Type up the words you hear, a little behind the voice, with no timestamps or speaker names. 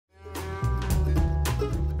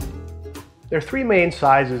There are three main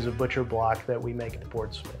sizes of butcher block that we make at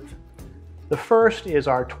Boardsmith. The first is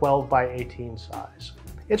our 12 by 18 size.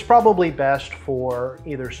 It's probably best for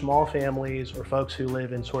either small families or folks who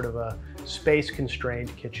live in sort of a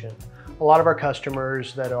space-constrained kitchen. A lot of our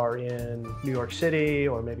customers that are in New York City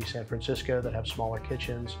or maybe San Francisco that have smaller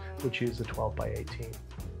kitchens would choose the 12 by 18.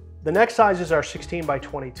 The next size is our 16 by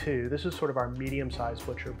 22. This is sort of our medium-sized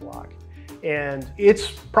butcher block. And it's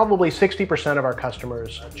probably 60% of our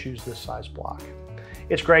customers choose this size block.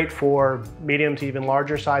 It's great for medium to even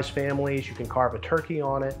larger size families. You can carve a turkey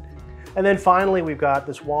on it. And then finally, we've got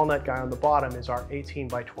this walnut guy on the bottom is our 18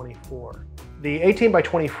 by 24. The 18 by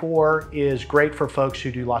 24 is great for folks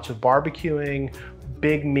who do lots of barbecuing,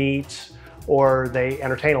 big meats, or they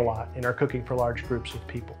entertain a lot and are cooking for large groups of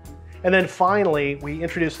people. And then finally, we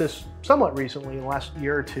introduced this somewhat recently in the last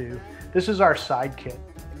year or two. This is our sidekick.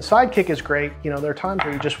 The sidekick is great. You know, there are times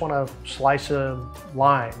where you just want to slice a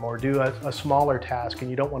lime or do a smaller task and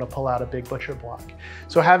you don't want to pull out a big butcher block.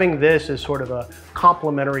 So having this as sort of a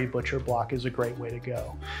complementary butcher block is a great way to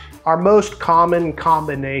go. Our most common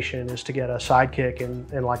combination is to get a sidekick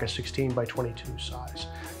in like a 16 by 22 size.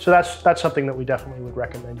 So that's something that we definitely would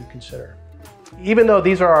recommend you consider. Even though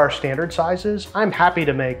these are our standard sizes, I'm happy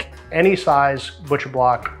to make any size butcher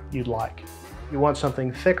block you'd like. You want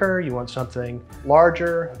something thicker, you want something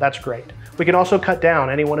larger, that's great. We can also cut down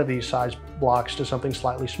any one of these size blocks to something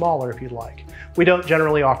slightly smaller if you'd like. We don't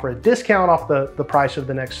generally offer a discount off the price of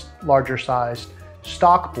the next larger sized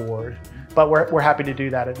stock board, but we're happy to do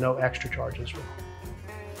that at no extra charge as well.